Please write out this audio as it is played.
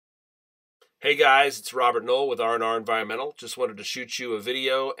Hey guys, it's Robert Knoll with RNR Environmental. Just wanted to shoot you a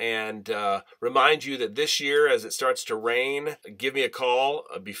video and remind you that this year, as it starts to rain, give me a call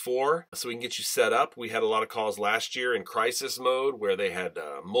before so we can get you set up. We had a lot of calls last year in crisis mode where they had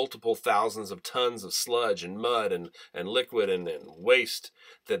multiple thousands of tons of sludge and mud and liquid and waste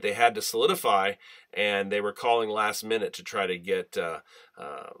that they had to solidify, and they were calling last minute to try to get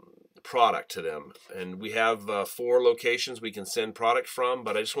product to them. And we have 4 locations we can send product from,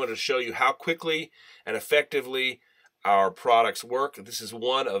 but I just wanted to show you how quickly and effectively our products work. This is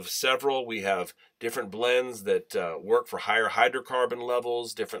one of several. We have different blends that work for higher hydrocarbon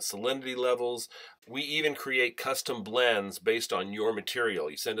levels, different salinity levels. We even create custom blends based on your material.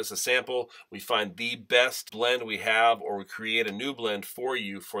 You send us a sample, we find the best blend we have, or we create a new blend for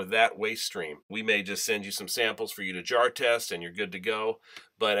you for that waste stream. We may just send you some samples for you to jar test and you're good to go.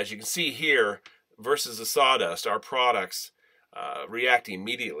 But as you can see here, versus the sawdust, our products react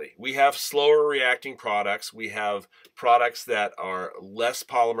immediately. We have slower reacting products. We have products that are less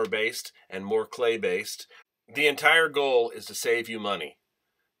polymer based and more clay based. The entire goal is to save you money.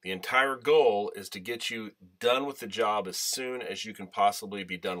 The entire goal is to get you done with the job as soon as you can possibly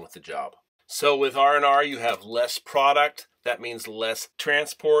be done with the job. So with R&R, you have less product. That means less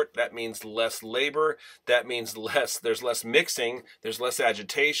transport. That means less labor. That means there's less mixing. There's less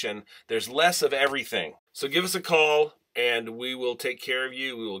agitation. There's less of everything. So give us a call and we will take care of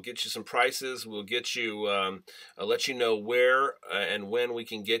you. We will get you some prices. We'll get you, let you know where and when we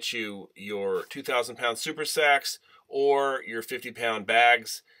can get you your 2,000-pound super sacks or your 50-pound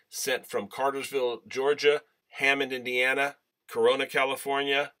bags sent from Cartersville, Georgia, Hammond, Indiana, Corona,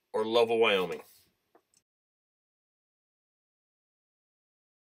 California, or Lovell, Wyoming.